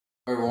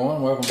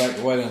Everyone, welcome back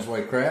to Wayland's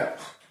Way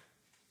Crafts.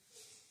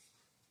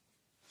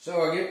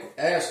 So I get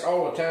asked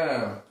all the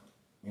time,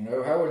 you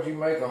know, how would you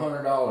make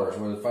 $100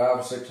 with a $500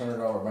 or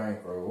 $600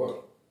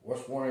 bankroll?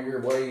 What's one of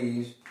your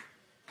ways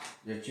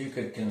that you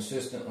could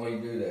consistently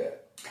do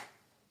that?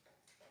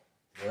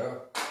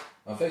 Well,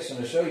 I'm fixing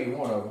to show you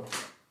one of them,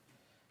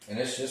 and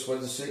it's just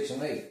with the 6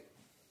 and 8.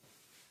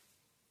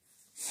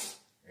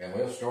 And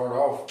we'll start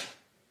off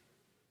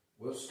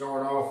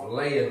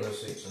laying the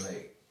 6 and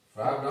 8.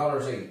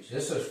 $5 each.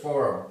 This is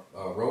for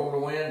a roll to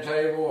win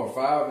table, or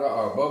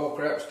a bubble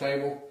craps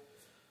table,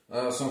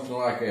 something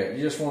like that.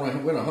 You just want to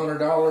win $100?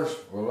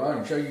 Well, I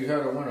can show you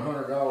how to win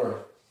 $100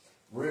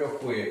 real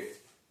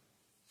quick.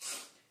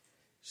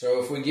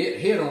 So if we get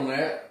hit on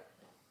that,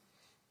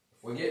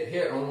 if we get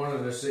hit on one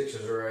of the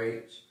 6s or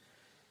 8s,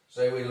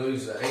 say we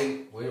lose the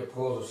 8, we'll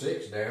pull the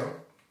 6 down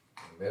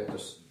and bet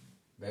the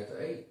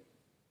 8.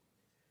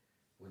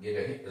 We get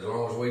a hit. As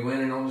long as we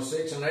winning on the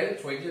 6 and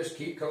 8s, we just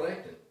keep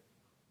collecting.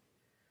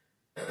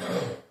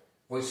 If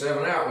we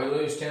 7 out, we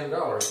lose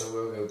 $10, so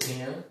we'll go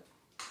 10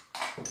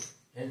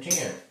 and 10.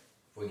 If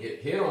we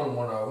get hit on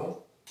one of them,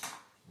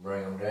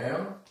 bring them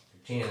down to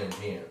 10 and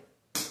 10.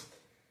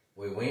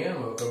 We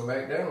win, we'll come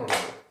back down a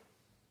little.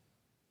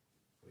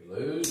 We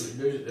lose,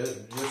 we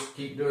just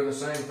keep doing the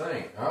same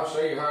thing. I'll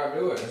show you how I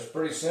do it. It's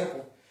pretty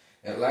simple.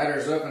 It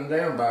ladders up and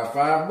down by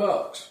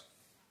 $5.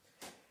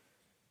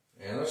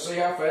 And let's see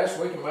how fast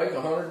we can make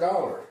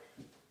 $100.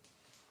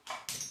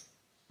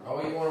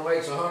 All you want to make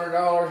is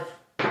 $100.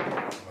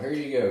 Well, here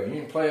you go. You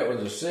can play it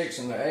with the 6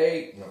 and the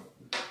 8,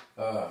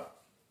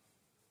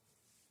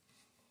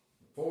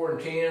 4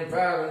 and 10,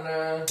 5 and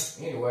 9.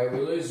 Anyway, we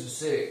lose the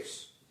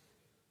 6.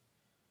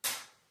 So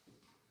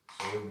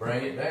we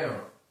bring it down.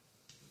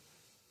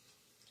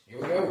 Here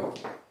we go.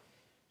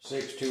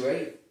 6 to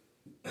 8.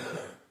 So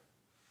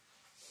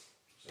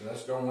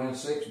that's going to win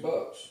 $6.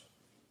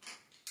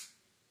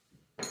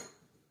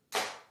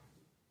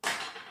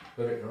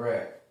 Put it in the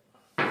rack.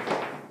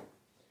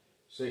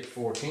 6,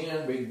 4,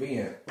 10, big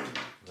Ben.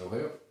 No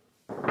help.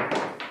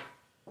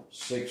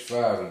 6,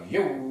 5,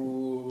 yo,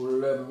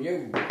 11,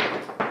 yo.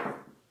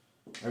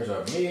 There's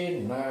a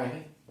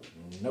midnight,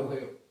 no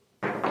help.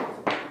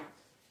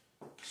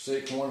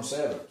 6, 1,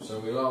 7. So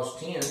we lost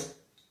 10.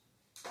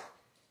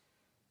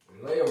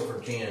 We lay them for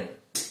 10.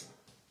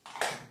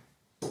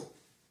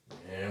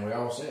 And we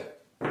all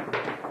set.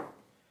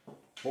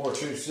 4,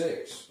 2,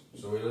 6.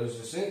 So we lose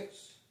the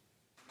 6.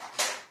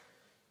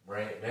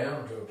 Bring it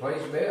down to a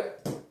place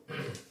bet.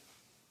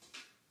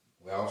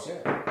 We all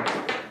set.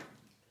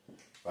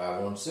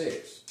 5, 1,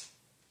 6.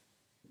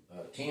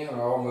 10, I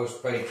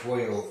almost pay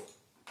 12.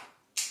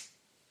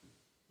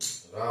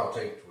 So I'll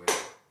take 12.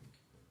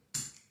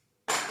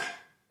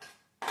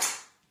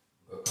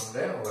 We'll come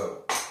down a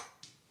little.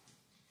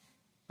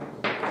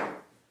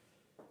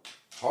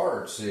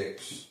 Hard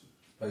 6.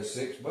 Pay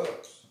 $6.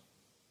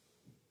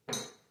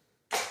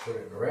 Put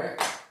it in the rack.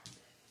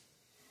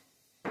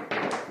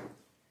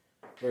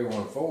 3,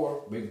 1,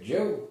 4. Big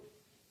Joe.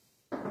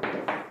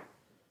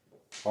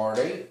 Hard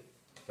 8,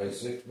 pay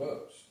 $6.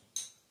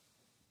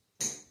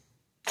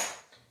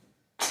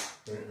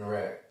 Put it in the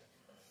rack.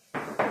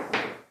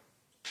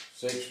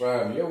 6,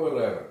 5, yo,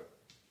 11.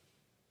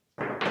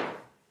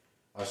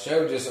 I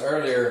showed this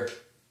earlier,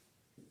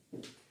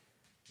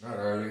 not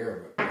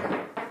earlier, but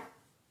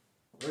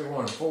 3,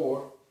 1,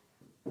 4.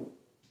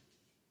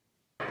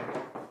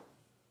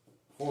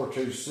 4,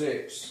 2,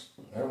 6.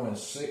 That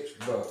wins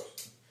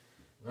 $6.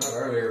 Not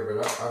earlier,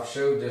 but I've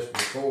showed this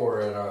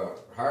before at a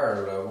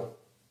higher level.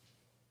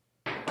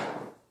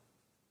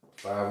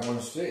 5,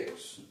 1,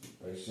 6.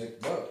 Pay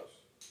 $6.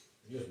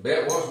 Just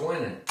bet what's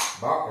winning.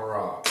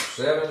 Baccarat.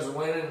 7's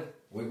winning.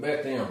 We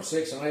bet them.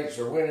 6 and 8s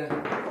are winning.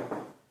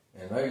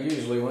 And they're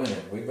usually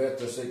winning. We bet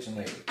the 6 and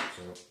 8.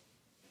 So,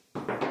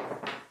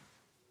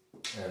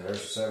 and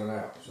there's 7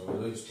 out. So we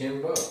lose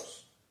 $10.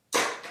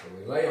 So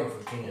we lay them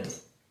for 10.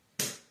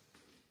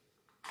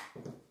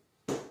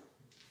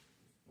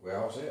 We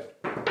all set.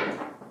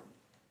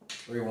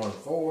 3, 1,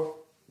 4.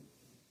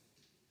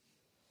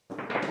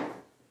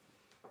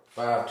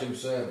 5, 2,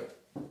 7.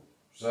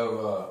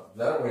 So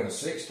that'll win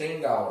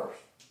 $16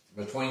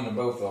 between the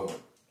both of them.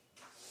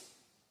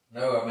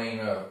 No, I mean,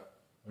 what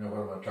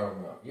am I talking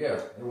about? Yeah,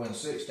 it'll win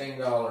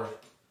 $16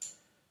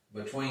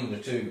 between the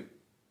two.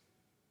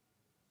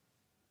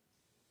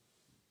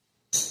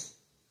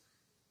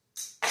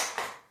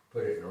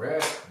 Put it in the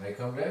rack, and they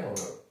come down a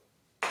little.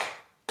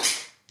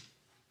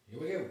 Here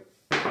we go.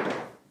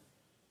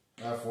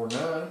 5, 4,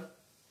 9.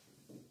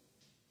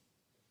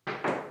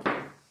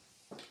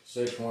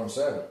 6, 1,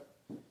 7.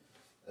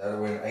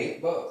 That'll win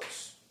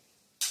 $8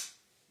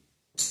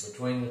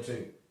 between the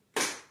two.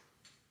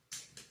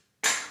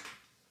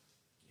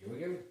 Here we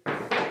go.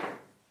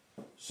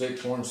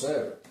 6, 1,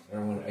 7.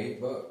 That'll win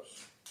 $8.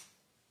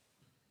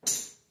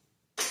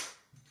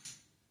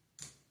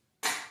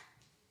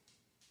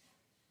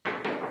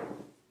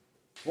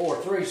 4,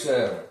 3,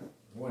 7.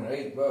 Win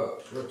 $8.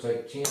 We'll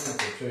take 10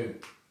 for 2.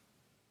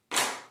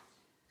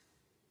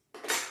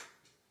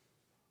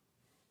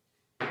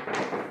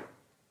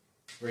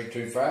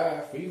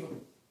 325 fever.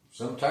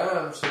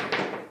 Sometimes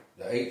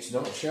the 8s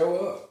don't show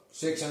up.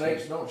 6 and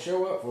 8s don't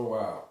show up for a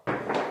while.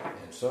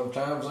 And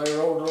sometimes they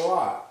rolled a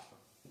lot.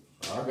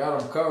 So I got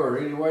them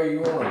covered any way you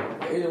want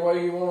them. Either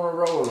way you want to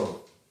roll them.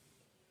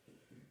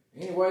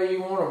 Any way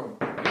you want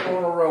to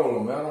roll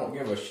them. I don't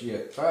give a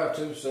shit.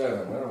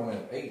 527. That'll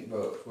win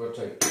 $8. We'll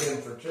take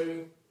 10 for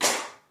 2.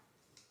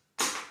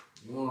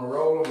 You want to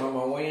roll them, I'm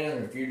going to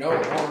win. If you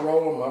don't want to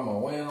roll them, I'm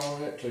going to win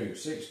on it too.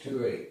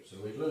 628. So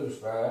we lose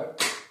 5.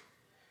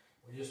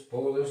 We just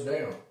pull this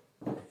down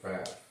to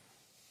 5.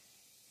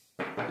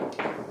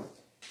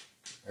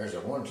 There's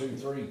a 1, 2,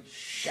 3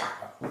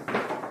 shocker.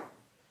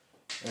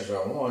 There's a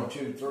 1,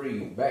 2, 3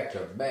 back to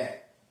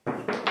back.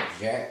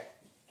 Jack.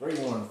 3,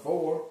 1,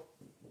 4.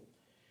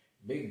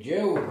 Big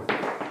Joe.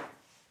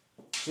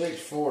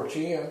 6, 4,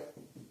 10.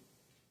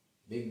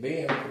 Big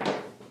Ben.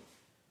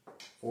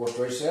 4,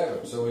 3,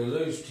 7. So we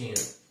lose 10.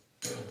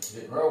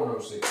 Didn't roll no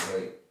 6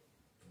 and 8.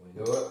 We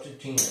go up to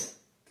 10.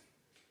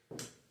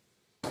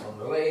 On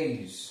the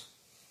lays.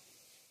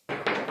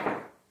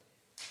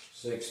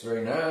 6,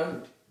 3,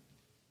 9.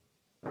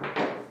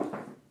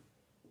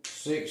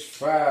 6,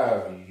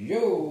 5.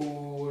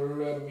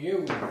 Yo,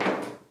 yo.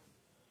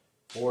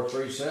 4,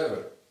 3,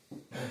 7.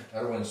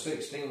 That'll win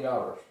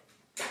 $16.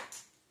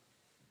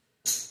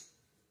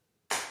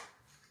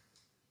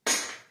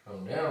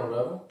 Come down a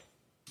level.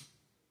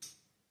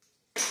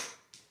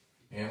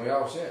 And we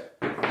all set.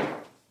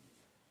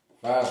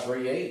 5,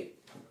 3, 8.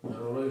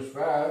 That'll lose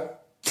 5. I'll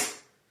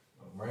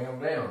bring them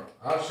down.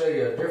 I'll show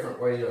you a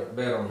different way to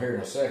bet them here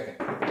in a second.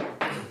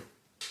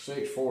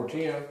 6, 4,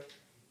 10.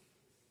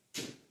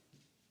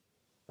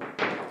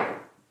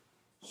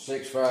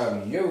 6,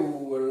 5,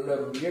 yo,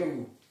 11,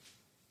 yo.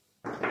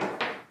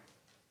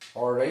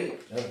 Hard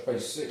 8. That'll pay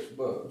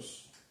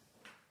 $6.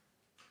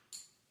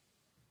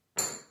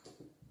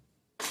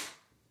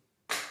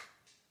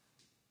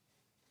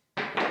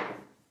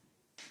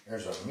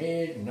 There's a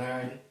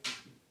mid-90,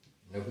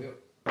 no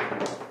hip.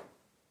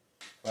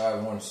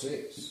 5, 1,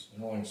 6,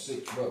 and win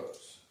 $6.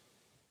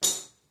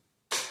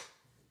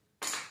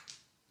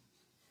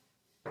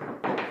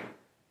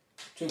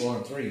 2,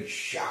 1, 3,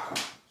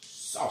 shocker,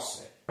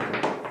 saucy.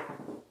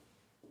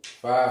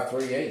 5,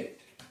 3, 8,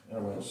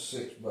 and win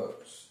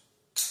 $6.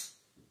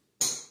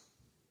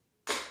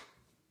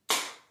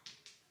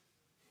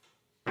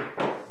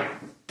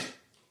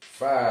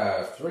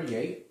 5, 3,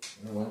 8,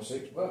 and win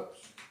 $6.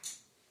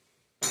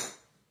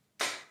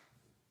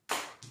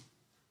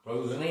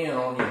 Closing in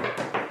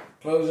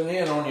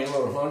on you,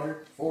 little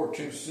 100. 4,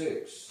 2,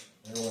 6.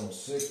 And win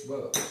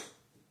 $6.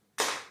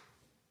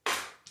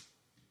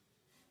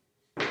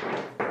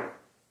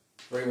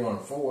 3, 1,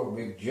 4.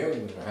 Big Joe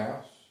in the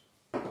house.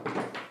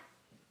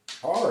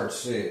 Hard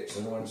 6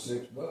 and win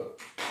 $6.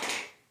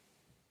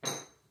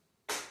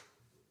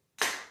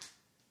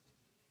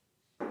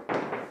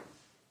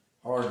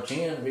 Hard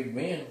 10. Big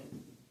Ben.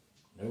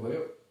 No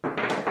help.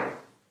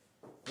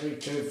 3,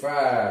 2,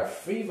 5.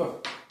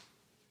 Fever.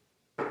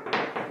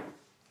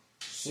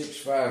 6,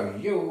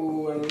 5,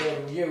 yo,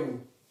 11, yo.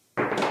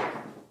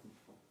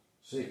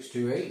 6,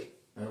 2, 8.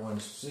 That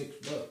wins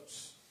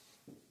 $6.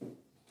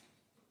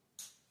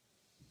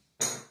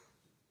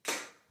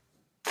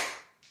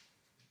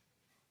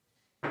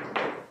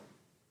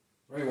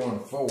 3, 1,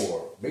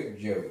 4. Big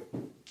Joe.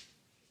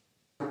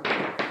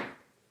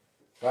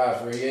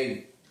 5, 3,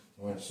 8.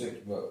 Wins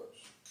 $6.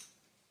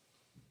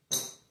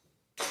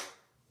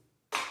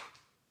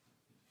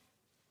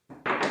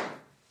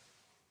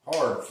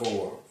 Hard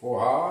 4. 4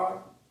 hard.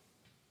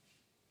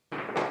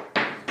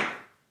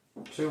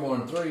 2,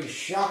 1, 3,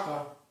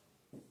 shocker,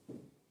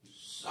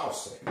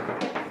 saucy.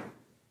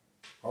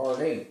 Hard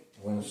 8,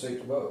 win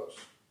 $6.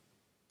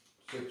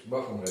 $6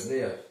 on the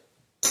death.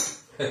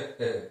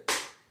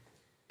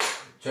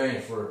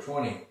 Change for a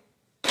 20.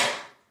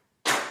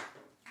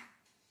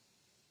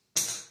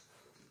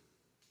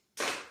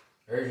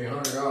 There's your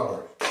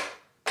 $100.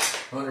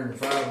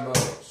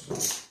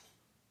 $105.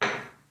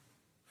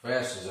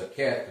 Fast as a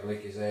cat to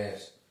lick his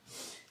ass.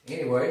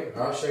 Anyway,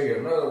 I'll show you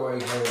another way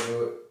how to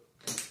do it.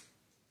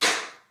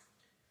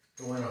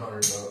 To win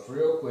 $100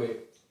 real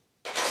quick.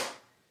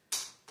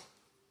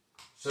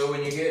 So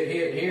when you get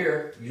hit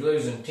here, you're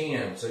losing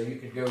 10. So you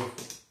could go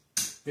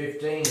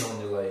 15 on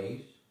the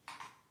lays.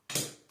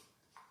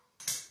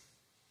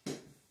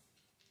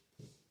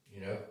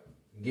 You know,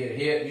 get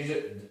hit. You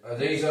just,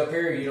 these up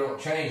here, you don't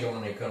change them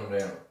when they come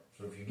down.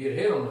 So if you get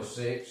hit on the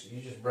 6,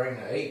 you just bring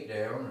the 8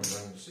 down and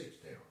bring the 6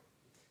 down.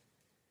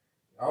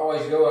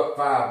 Always go up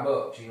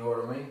 $5. You know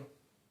what I mean?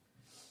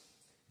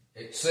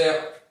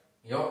 Except.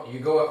 You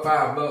go up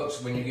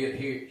 $5 when you get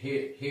hit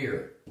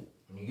here.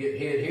 When you get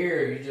hit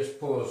here, you just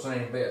pull the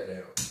same bet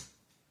down.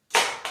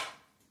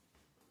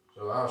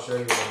 So I'll show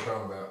you what I'm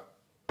talking about.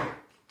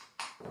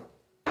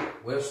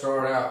 We'll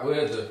start out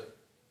with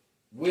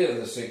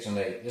the 6 and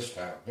 8 this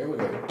time. Here we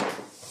go.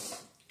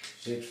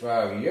 6,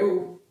 5,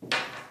 yo.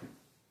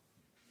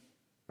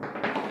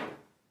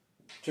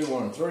 2,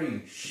 1,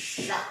 3,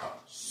 shocker,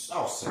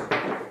 saucy.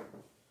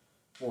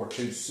 4,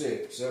 2,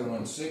 6,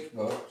 7,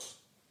 $6.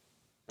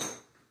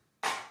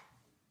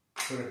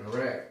 put it in the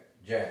rack,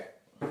 jack.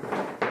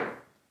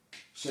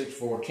 6,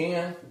 4,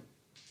 10.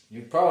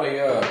 You probably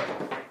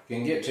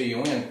can get to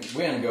your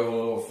wind go a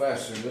little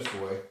faster this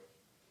way.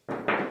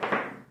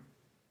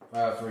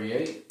 5, 3,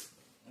 8.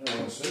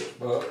 That was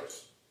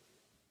 $6.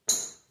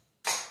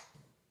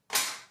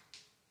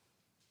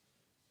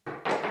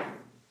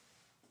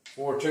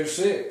 4, 2,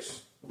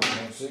 6.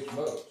 And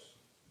 $6.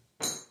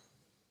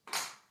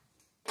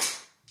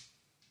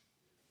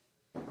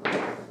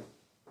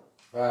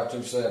 5,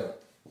 2, 7.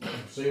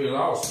 See, we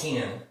lost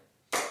 10.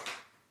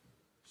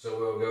 So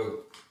we'll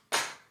go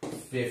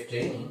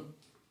 15.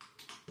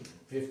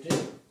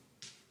 15.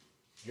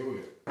 Here we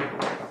go.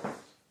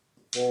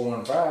 4,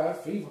 1,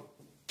 5. Fever.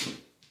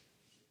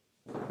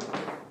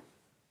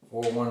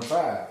 4, 1,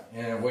 5.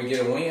 And if we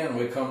get a win,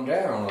 we come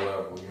down a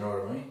level. You know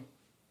what I mean?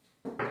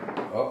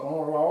 Up on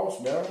a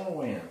loss, down on a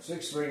win.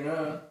 6, 3,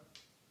 9.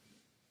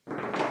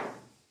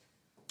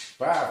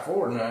 5,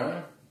 4,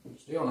 9.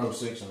 Still no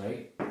 6 and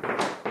 8.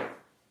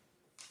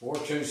 4,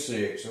 2,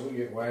 6. So we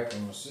get whacked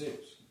on the 6.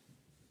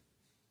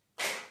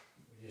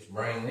 We just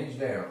bring these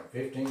down.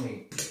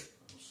 15 each.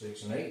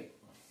 6 and 8.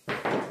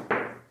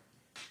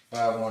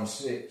 5, 1,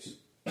 6.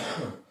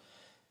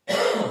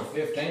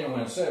 15 and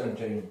win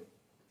 17.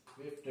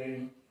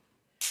 15,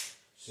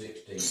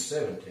 16,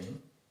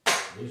 17.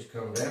 These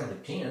come down to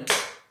 10.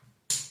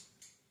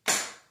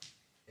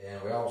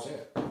 And we all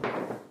set.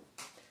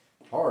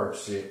 Hard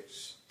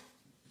 6.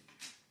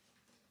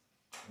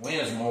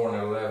 Wins more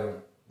than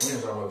 11.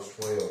 Wins almost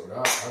 12. But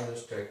I'll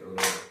just take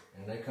 11.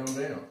 And they come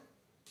down.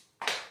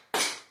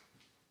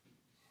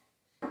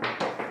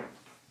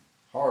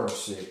 Hard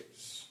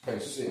 6. Pay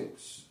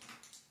 6.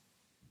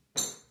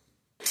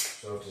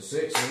 So if the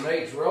 6 and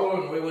 8's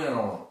rolling, we win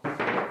on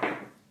them.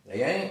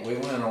 They ain't, we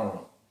win on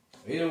them.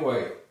 Either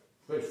way.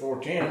 6,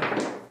 4, 10.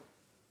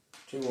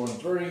 2, 1,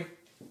 3.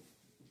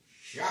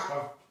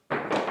 Shaka.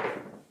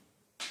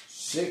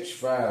 6,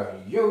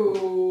 5. Yo,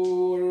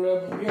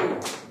 11, yo.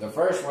 The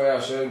first way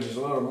I showed you is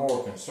a little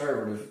more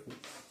conservative.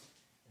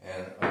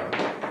 And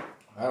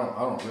I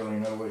don't really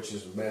know which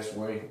is the best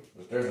way.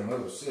 But there's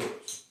another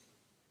 6.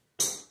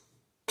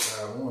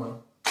 5,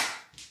 1.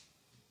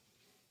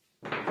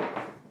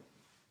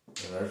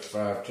 And there's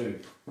 5, 2.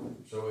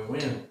 So we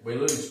win, we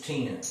lose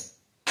 10.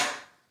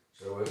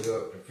 So we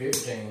go up to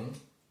 15.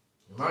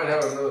 You might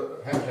have to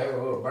have a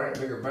little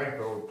bigger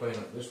bankroll to clean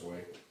up this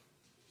way.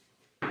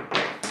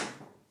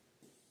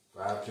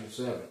 5, 2,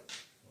 7.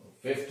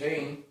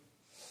 15.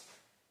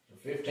 The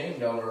 $15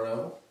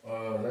 level.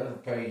 That'll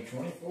pay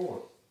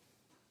 24.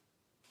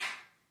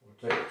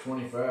 We'll take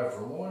 25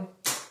 for 1.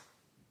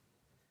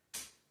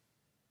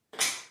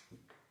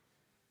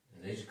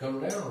 And these will come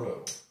down a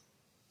little.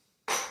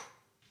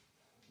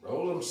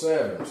 Roll them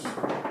 7s.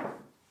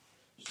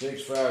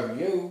 6, 5,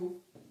 yo.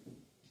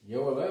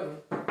 Yo, 11.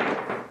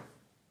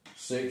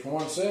 6,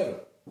 1, 7.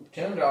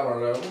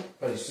 $10 level,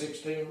 pay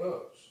 $16.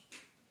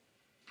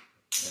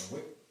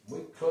 And we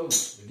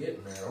close to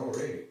getting there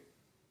already.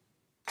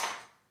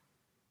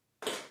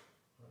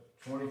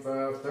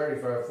 25,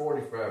 35,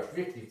 45,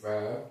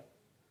 55.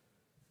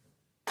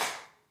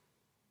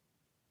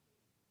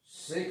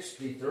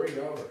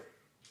 $63.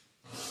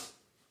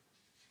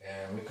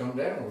 And we come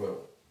down a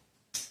little.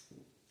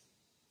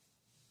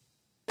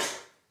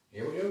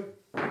 Here we go.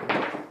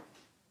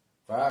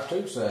 5,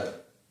 2, 7.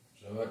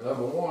 So at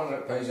level 1,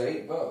 that pays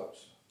 $8.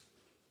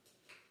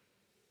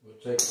 We'll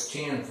take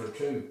 10 for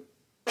 2.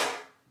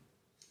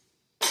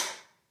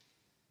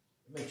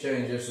 Let me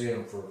change this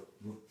in for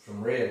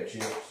some red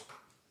chips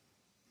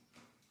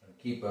and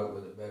keep up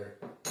with it better.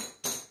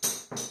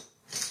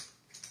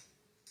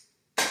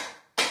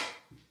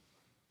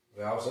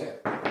 Well, how's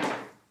that?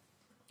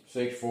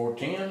 6, 4,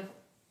 10.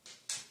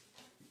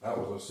 That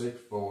was a 6,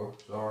 4.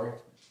 Sorry.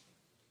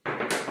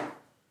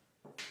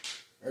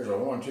 There's a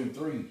 1, 2,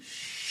 3.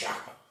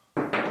 Shaka.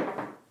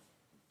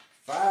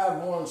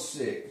 5, 1,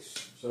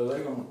 6. So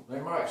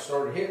they might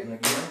start hitting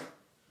again.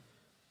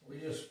 We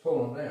just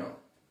pull them down.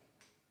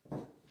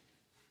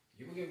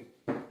 Here we go.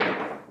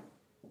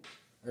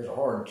 There's a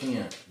hard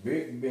 10.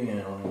 Big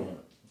bend on the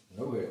end.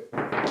 No hit.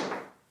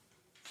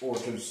 4,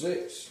 2,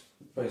 6.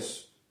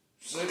 Pays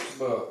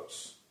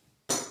 $6.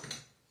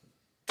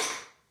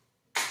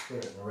 Put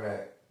it in the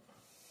rack.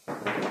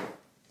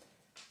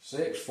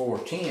 6, 4,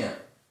 10.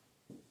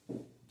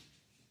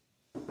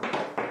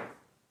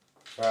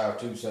 5,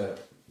 2, 7.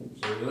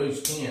 So we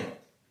lose 10.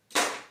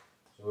 So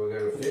we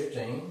go to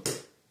 15.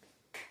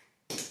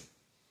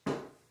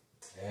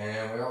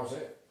 And we all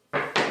set.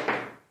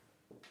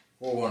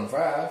 4, 1,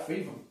 5.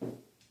 Fever.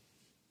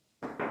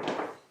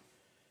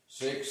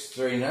 6,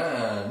 3,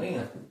 9.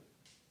 Nina.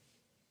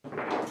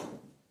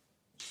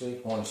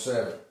 6, 1,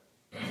 7.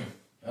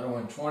 That'll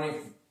win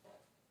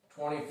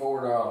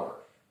 $24.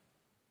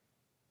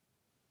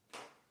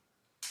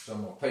 So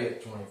I'm going to pay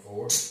it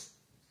 24.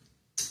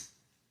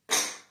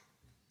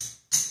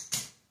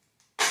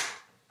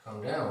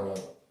 Come down a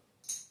level.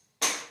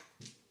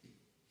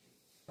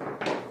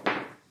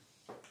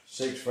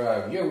 6,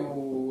 5, yo,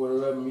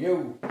 11,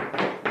 yo.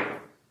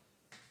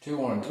 2,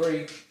 1,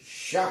 3,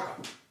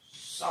 shaka.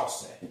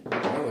 saucy.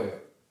 Oh, yeah.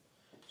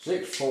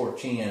 6, 4,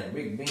 10,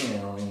 big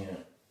bend on the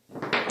end.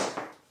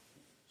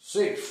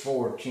 6,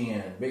 4,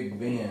 10, big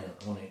bend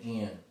on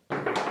the end.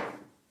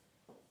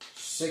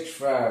 6,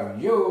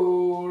 5,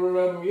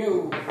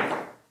 yo.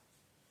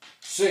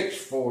 6,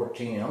 4,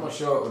 10. I'm going to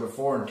show it with a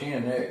 4 and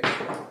 10 next.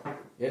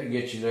 It'll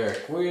get you there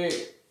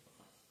quick.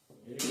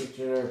 It'll get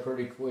you there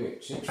pretty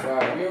quick. 6,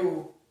 5,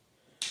 yo.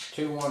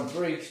 2, 1,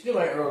 3. Still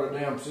ain't rolled a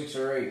damn 6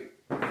 or 8.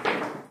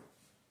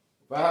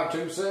 5,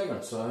 2,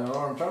 7. So that's what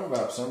I'm talking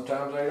about.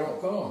 Sometimes they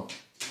don't come.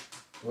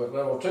 But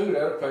level 2,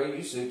 that'll pay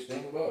you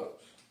 $16.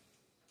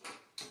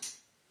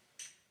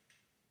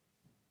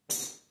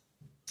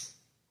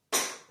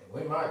 And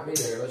we might be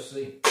there. Let's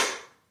see. I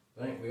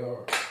think we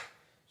are.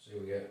 See,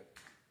 we got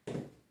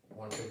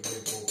 1, 2,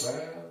 3, 4,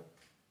 5.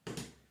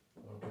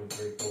 1, 2,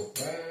 3, 4,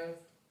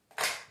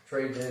 5.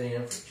 Trade that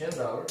in for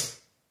 $10.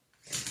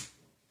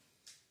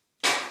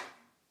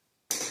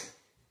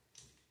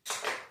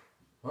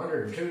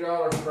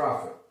 $102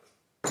 profit.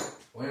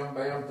 Wham,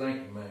 bam,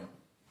 thank you, ma'am.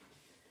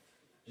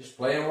 Just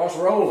playing what's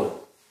rolling.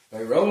 If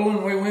they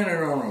rolling, we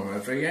winning on them.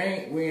 If they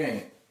ain't, we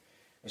ain't.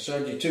 I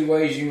showed you 2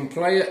 ways you can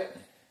play it.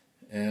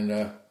 And,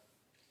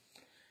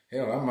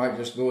 hell, I might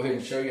just go ahead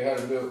and show you how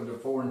to do it with the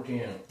 4 and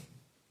 10.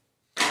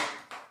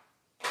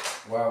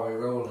 While we're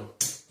rolling.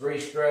 3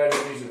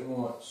 strategies at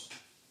once.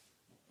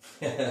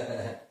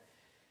 So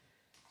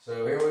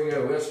here we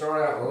go. We'll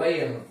start out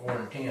laying the 4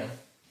 and 10.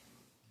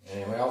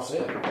 And we all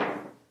set.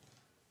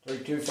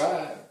 3, 2,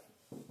 5.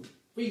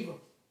 Fever.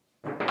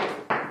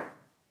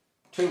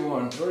 2,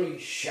 1, 3.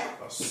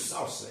 Shopper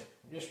saucy.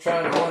 Just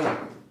trying to win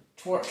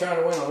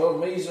a little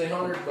measly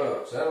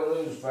 $100. That'll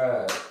lose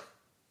 5.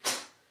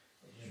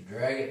 Just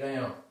drag it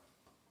down.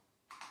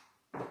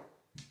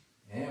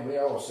 And we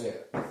all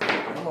set.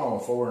 Come on,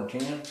 4 and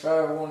 10.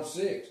 5, 1,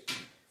 6.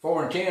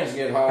 4 and 10s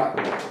get hot.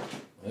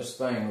 This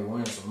thing will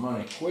win some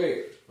money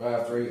quick.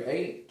 5, 3,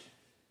 8.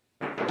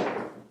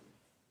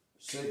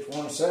 6,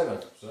 1,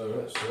 7. So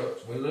that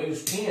sucks. We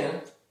lose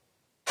 10.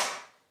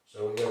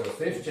 So we go to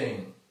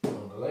 15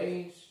 on the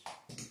lays.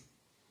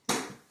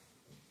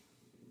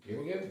 Here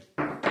we go.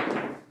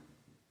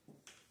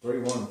 3,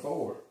 1,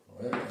 4. Well,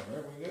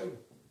 there we go.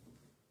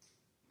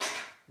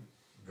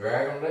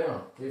 Drag them down.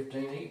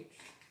 15 each.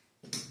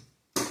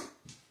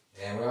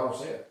 And we all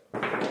set.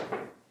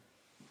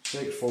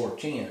 6, 4,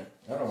 10.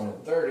 That'll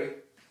win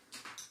 30.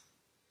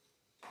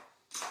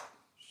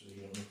 So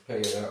you can pay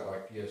it out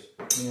like this.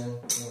 10,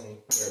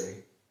 20,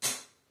 30.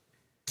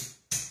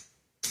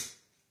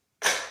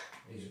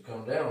 These will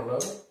come down a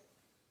level.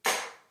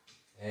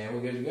 And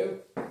we're good to go.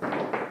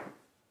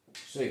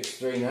 6,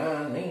 3,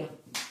 9, then.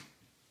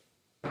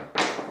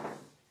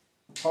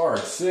 Hard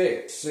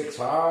 6, 6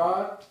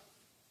 hard.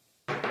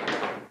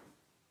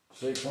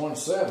 6, 1,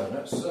 7.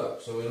 That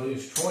sucks. So we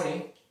lose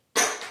 20.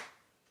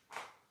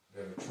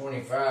 Go to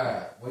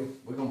 25.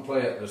 We're going to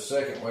play it the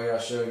second way I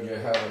showed you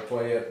how to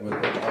play it with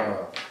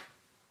the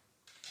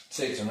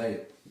 6 and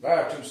 8.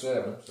 5, 2,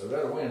 7. So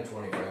that'll win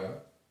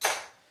 25.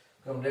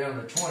 Come down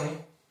to 20.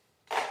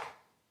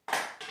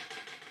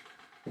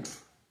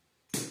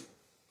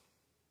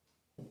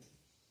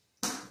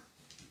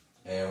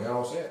 And we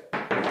all set.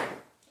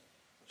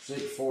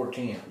 6, 4,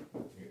 10.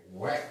 Get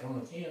whacked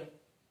on the 10.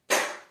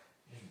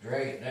 Just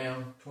drag it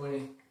down.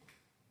 20.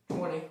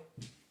 20.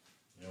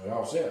 And we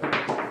all set.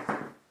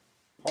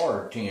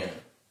 Hard 10.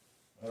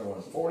 That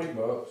one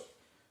 $40.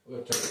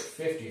 We'll take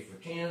 50 for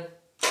 10.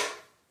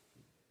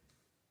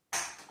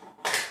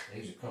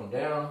 These will come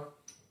down.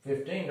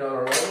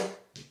 $15 level.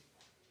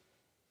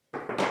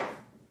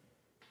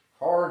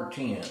 Hard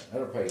 10.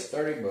 That'll pay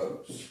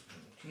 $30.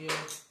 10.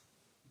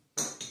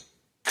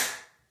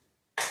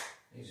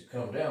 These will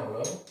come down a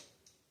level.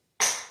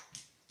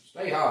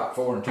 Stay hot,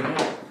 4 and 10.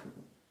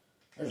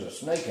 There's a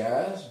snake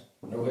eyes.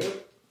 No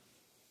help.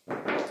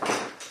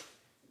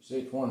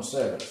 6, 1,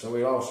 7. So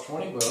we lost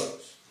 $20.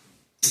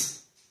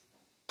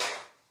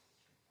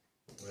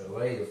 We'll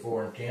lay the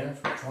 4 and 10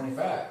 for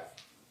 25.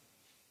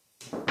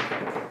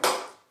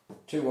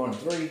 2, 1,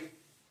 3.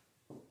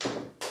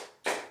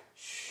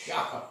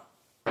 Shopper.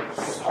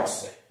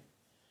 Saucy.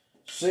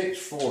 6,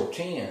 4,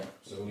 10.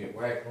 So we get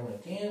whacked on the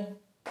 10.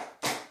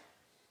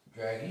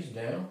 Drag these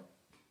down.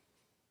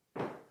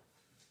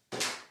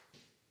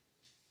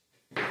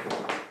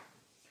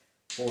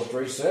 4,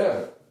 3,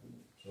 7.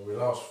 So we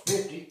lost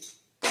 50.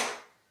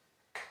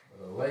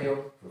 We'll lay them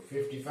for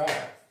 55.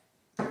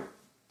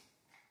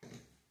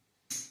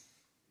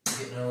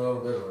 Getting a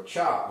little bit of a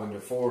chop with the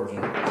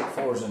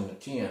 4s and the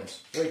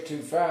 10s. 3,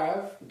 2,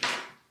 5.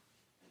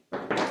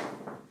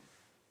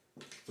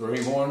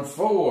 3, 1,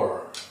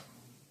 4.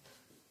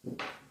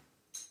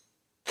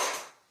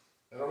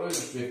 That'll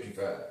lose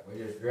 55. We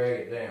just drag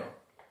it down.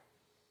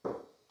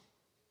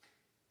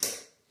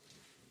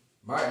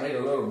 Might need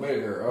a little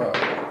bigger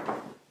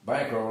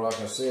bankroll, like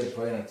I said,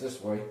 playing it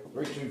this way.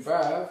 3, 2,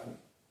 5.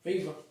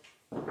 FIFA.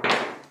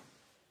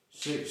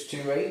 6,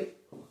 2, 8.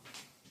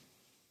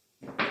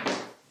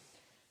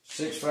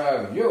 6,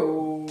 5.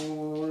 Yo,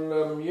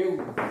 love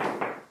you.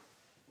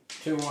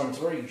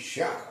 213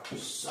 shot.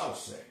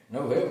 Saucy.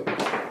 No help.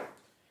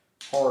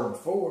 Hard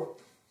 4.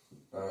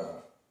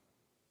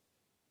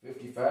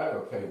 55.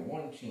 Okay,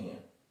 110.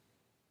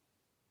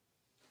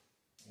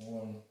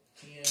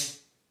 110.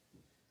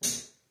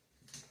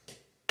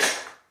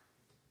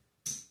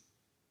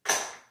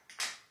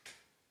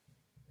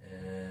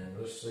 And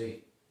let's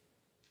see.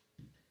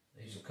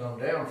 These will come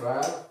down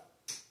 5.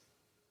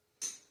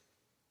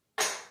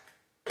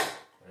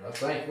 And I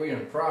think we're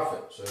in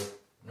profit, so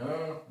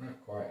no,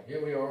 not quite.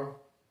 Yeah, we are.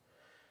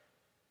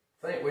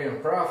 I think we're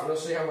in profit.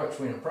 Let's see how much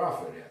we're in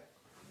profit at.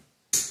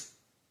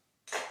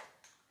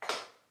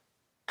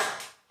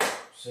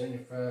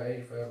 75,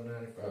 85,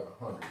 95,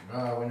 100. No,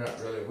 we're not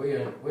really.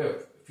 We're a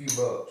few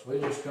bucks. We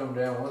just come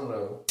down one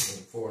level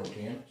with 4 and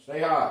 10. Stay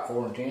high at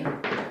 4 and 10. A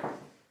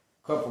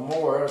couple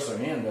more, that's the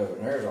end of it.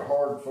 And there's a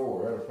hard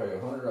 4. That'll pay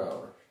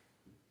 $100.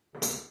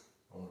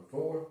 On the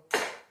 4.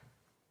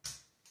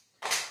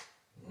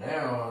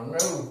 Now I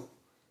know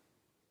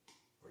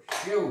for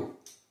sure.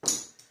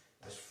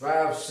 That's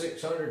 5,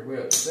 600. We're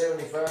at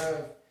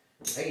 75,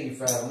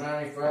 85,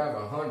 95,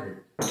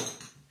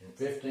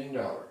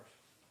 $115.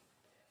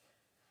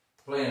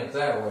 Playing it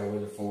that way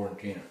with the 4 and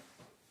 10.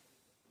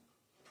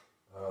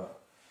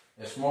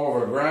 It's more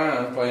of a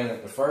grind playing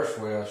it the first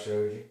way I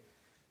showed you.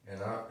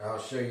 And I'll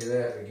show you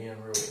that again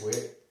real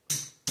quick.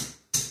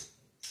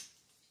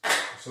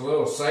 It's a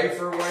little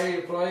safer way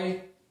to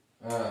play.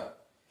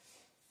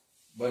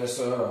 But it's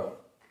see,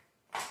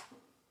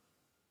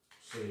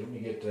 let me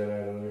get that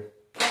out of there.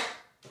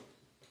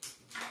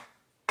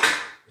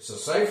 It's a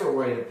safer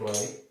way to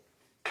play,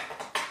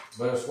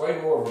 but it's way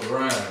more of a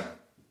grind.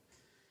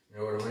 You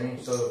know what I mean?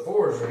 So the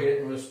 4s are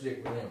hitting, we'll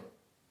stick with them.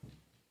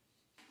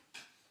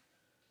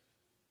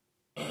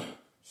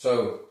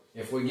 So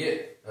if we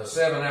get a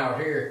 7 out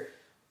here,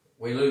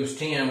 we lose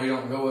 10, we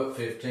don't go up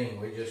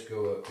 15, we just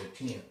go up to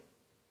 10.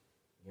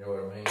 You know what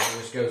I mean? It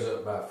just goes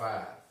up by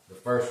 5. The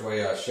first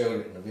way I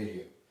showed it in the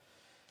video.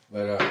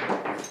 But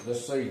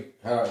let's see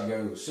how it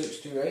goes. 6,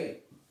 2,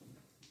 8.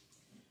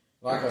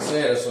 Like I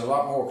said, it's a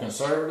lot more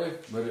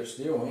conservative, but it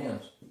still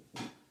wins.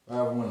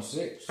 5, 1,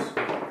 6.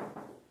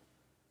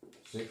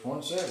 6,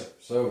 1, 7.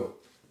 So,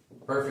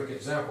 perfect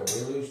example.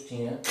 We lose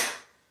 10.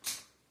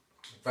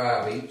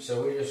 5 each,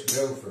 so we just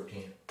go for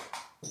 10.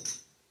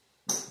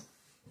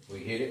 If we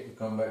hit it, we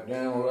come back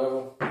down a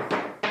level.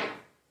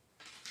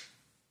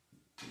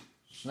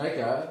 Snake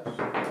eyes.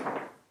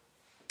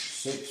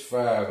 6,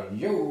 5,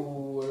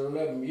 yo,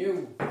 11,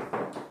 yo.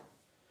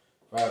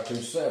 5, 2,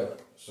 7.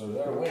 So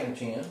that'll win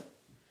 10.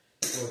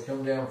 So we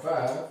come down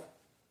 5.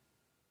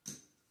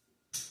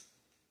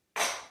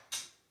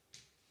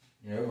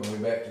 You know, when we're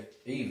back to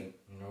even.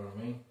 You know what I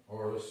mean?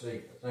 Or let's see.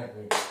 I think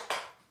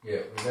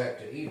we're back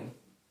to even.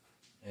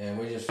 And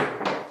we're just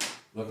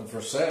looking for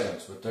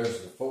 7s, but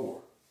there's the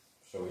 4.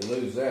 So we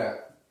lose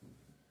that.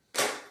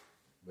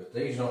 But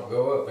these don't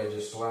go up, they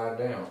just slide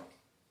down.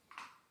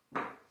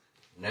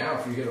 Now,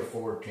 if you hit a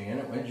 4 or 10,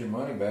 it wins your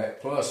money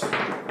back plus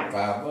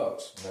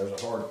 $5. And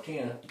there's a hard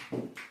 10. It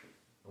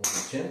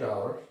wins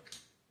 $10.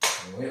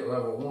 And we hit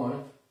level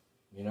 1.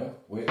 You know,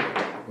 we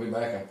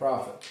back in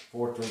profit.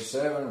 4, 3,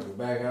 7, we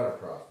back out of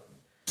profit.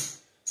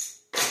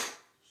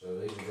 So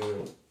these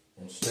go,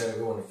 instead of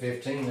going to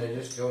 15, they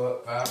just go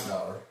up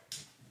 $5.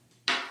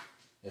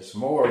 It's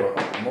more of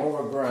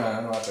a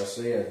grind, like I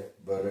said,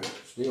 but it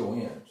still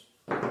wins.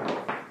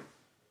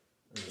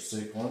 There's a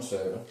 6, 1,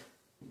 7.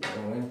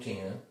 We'll win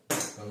 10.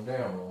 Come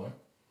down 1.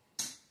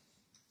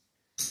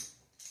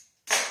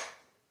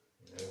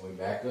 And then we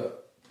back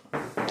up.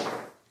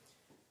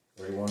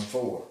 3, 1,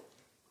 4.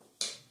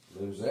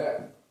 Lose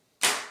that.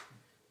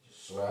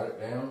 Just slide it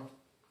down.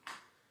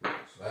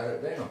 Slide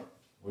it down.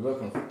 We're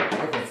looking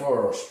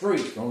for a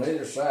streak on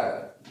either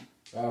side.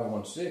 5,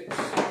 1, 6.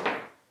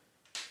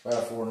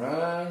 5, 4,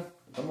 9.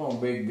 Come on,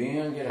 Big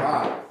Ben, get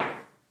hot.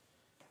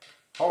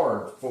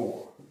 Hard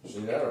 4.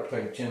 See, that'll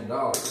pay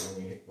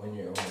 $10 when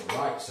you're on the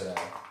right side.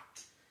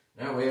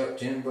 Now we up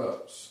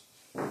 $10.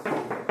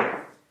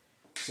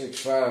 6,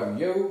 5,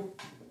 yo.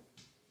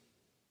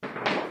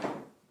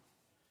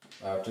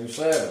 5, 2,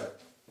 7.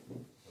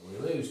 We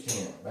lose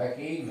 10. Back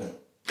even.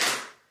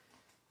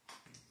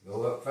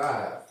 Go up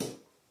 5.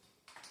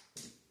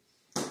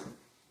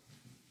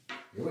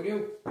 Here we go.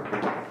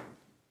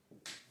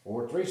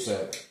 4, 3,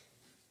 7.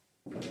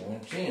 Win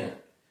 10.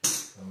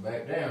 Come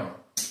back down.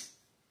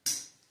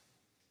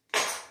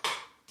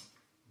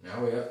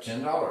 Now we up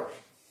 $10.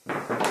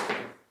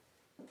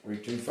 3,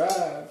 2,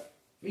 5.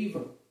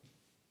 Viva.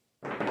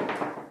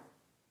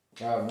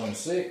 5, 1,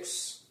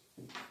 6.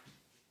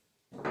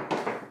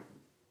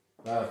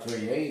 5,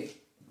 3, 8.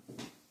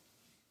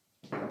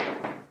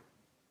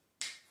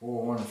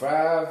 4, 1,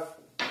 5.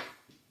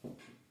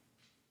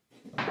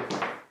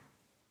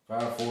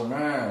 5, 4,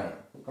 9.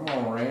 Come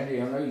on,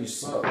 Randy. I know you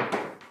suck.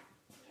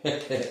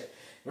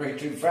 3,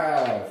 2,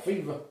 5.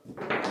 Fever.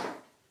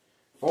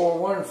 4,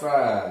 1,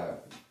 5.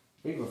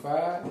 Fever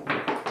 5.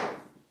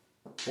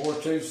 4,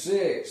 2,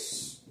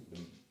 6.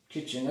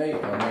 Kitchen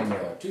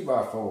 8. 2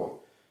 by 4.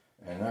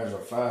 And there's a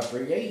 5,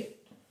 3, 8.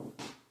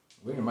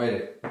 We done made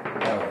it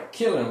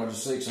killing with a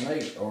 6 and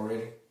 8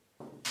 already.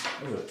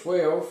 There's a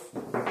 12.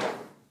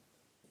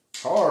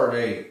 Hard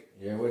 8.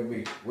 Yeah,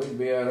 we'd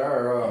be at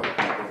our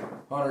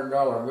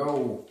 $100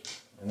 goal.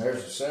 And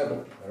there's a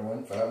 7. That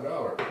went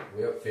 $5.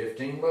 We up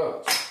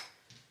 $15.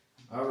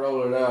 I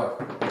roll it out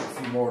a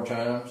few more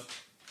times.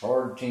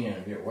 Hard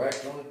 10. Get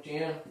whacked on the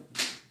 10.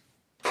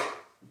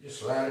 Just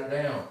slide it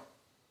down.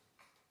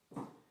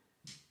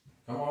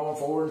 Come on,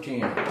 4 and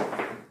 10.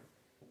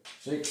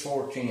 6,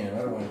 4, 10.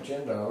 That'll win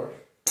 $10.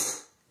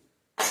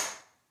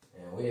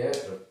 And we at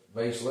the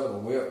base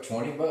level. We up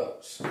 $20.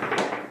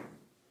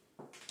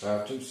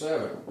 5, 2,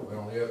 7. We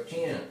only up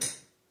 10.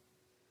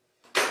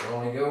 We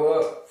only go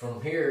up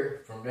from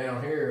here, from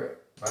down here,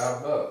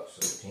 $5.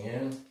 So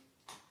 10,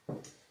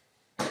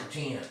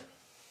 10.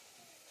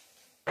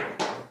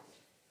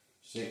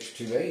 6,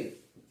 2, 8.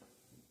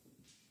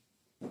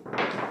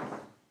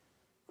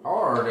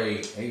 Hard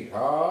 8. 8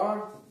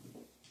 hard.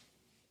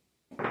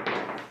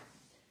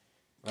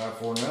 5,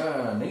 4,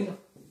 9. Nina.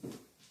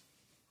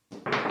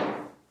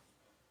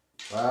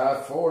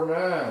 5, 4,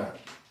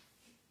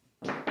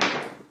 9.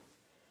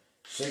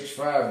 6,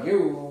 5,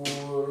 you.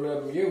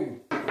 11,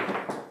 you.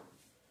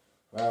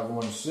 5,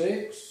 1,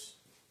 6.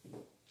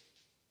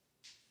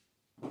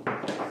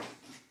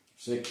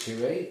 6,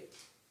 2, 8.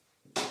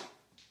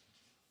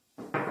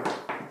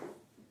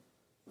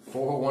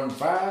 4, 1,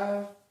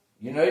 5.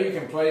 You know you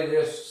can play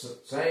this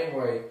same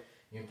way.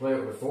 You can play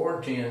it with 4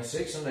 and 10,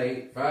 6 and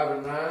 8, 5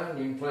 and 9.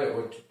 You can play it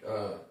with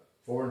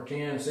 4 and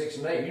 10, 6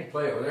 and 8. You can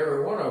play it with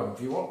every one of them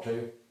if you want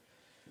to.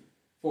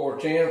 4,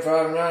 10,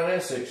 5 and 9,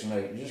 and 6 and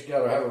 8. You just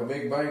got to have a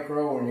big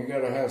bankroll and you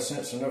got to have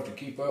sense enough to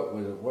keep up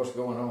with it, what's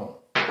going on.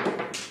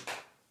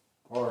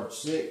 Hard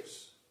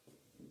 6.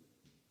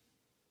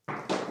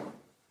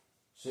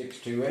 6,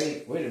 2,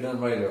 8. We'd have done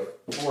made a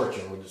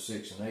fortune with the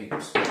 6 and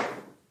 8s.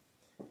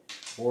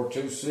 4,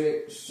 2,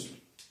 6.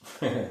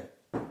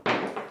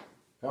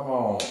 Come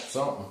on,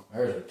 something.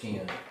 There's a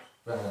 10.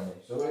 Finally.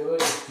 So we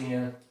lose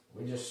 10.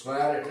 We just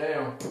slide it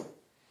down.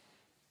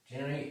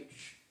 10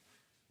 each.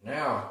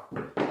 Now,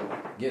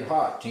 get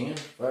hot. 10.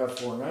 5,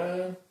 4,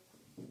 9.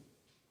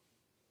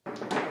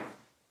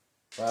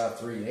 5,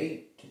 3,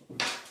 8.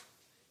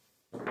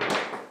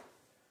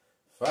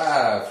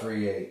 5,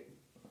 3, 8.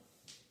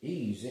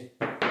 Easy.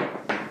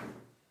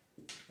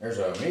 There's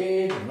a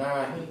mid,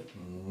 9,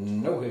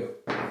 no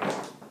help.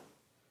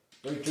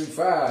 3, 2,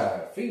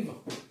 5, fever.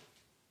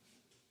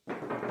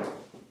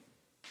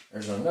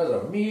 There's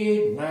another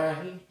mid,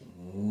 9,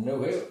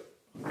 no help.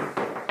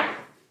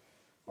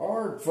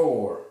 Hard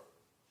 4.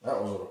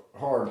 That was a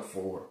hard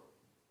 4.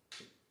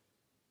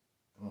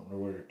 I don't know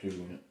where the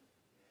 2 went.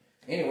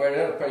 Anyway,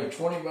 that'll pay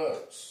 $20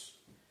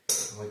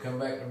 when we come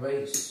back to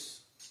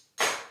base.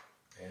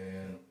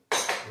 And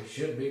we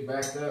should be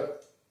back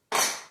up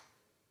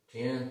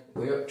 10.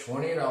 We up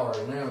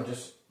 $20 now,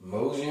 just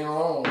moseying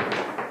along.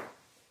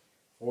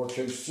 4,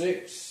 2,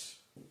 6.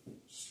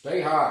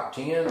 Stay hot.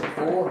 10,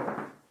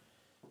 4.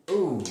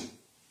 Ooh.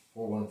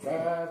 4, 1,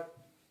 5.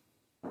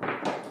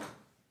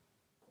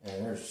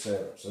 And there's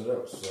 7. So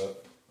that was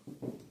up.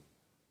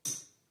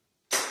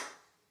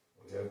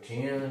 We go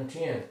 10 and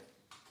 10.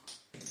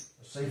 Let's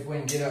see if we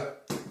can get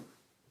up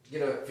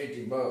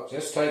 $50.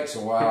 This takes a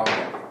while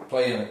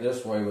playing it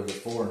this way with the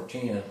 4 and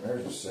 10.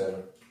 There's a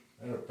 7.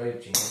 That'll pay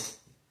 10.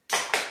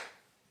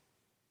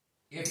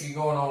 If you're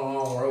going on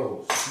long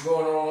rolls. If you're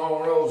going on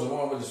long rolls, the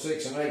one with the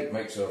 6 and 8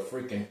 makes a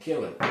freaking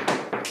killing.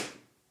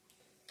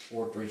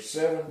 4, 3,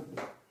 7.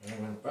 And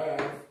then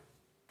 5.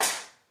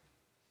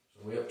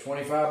 So we up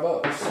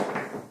 $25.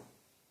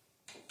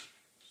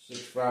 6,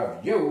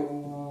 5, yo,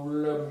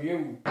 love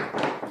you.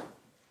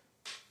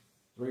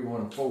 3,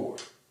 1, 4.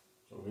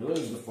 So we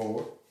lose the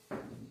 4.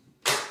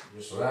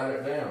 Just slide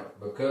it down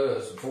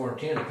because the 4 and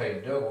 10 pay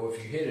double. If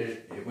you hit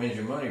it, it wins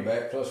your money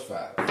back plus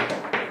 5.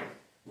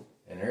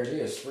 And there it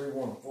is, 3,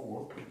 1,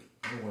 4.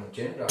 We win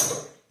 $10.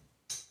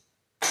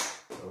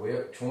 So we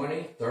up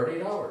 $20,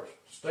 $30.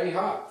 Stay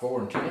hot, 4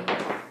 and 10.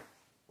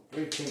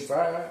 3, 2,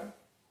 5.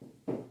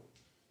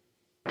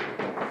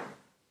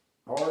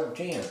 Hard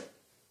 10.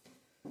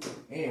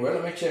 Anyway,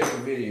 let me check the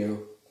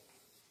video.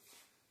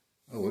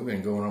 Oh, we've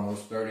been going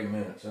almost 30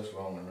 minutes. That's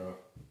long enough.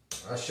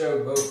 I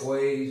showed both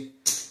ways.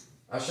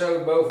 I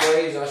showed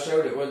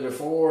it with the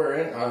 4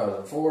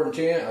 and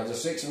 10, the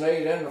 6 and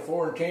 8 and the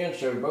 4 and 10.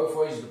 Showed both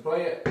ways to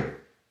play it.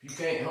 If you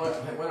can't win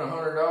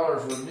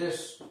 $100 with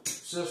this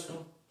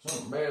system,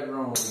 something bad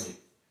wrong with you.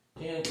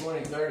 10,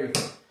 20, 30.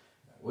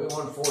 We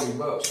won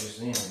 $40 just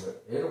then,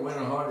 but it'll win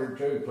 100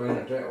 too playing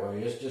it that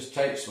way. It just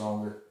takes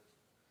longer.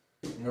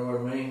 You know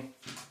what I mean?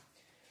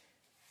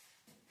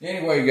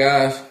 Anyway,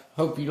 guys,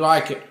 hope you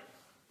like it.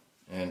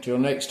 Until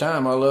next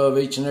time, I love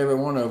each and every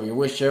one of you.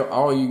 Wish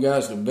all you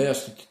guys the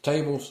best at the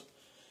tables.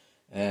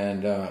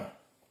 And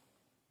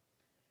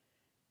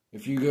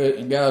if you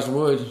guys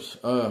would,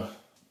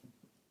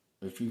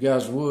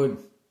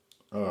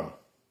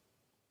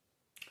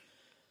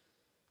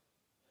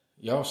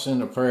 y'all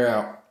send a prayer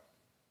out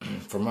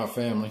for my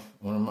family,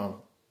 one of my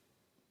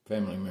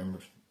family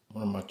members,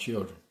 one of my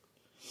children.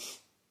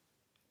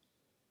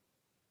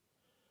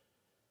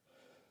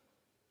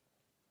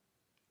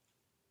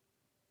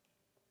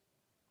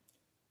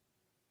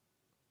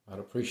 I'd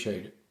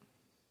appreciate it.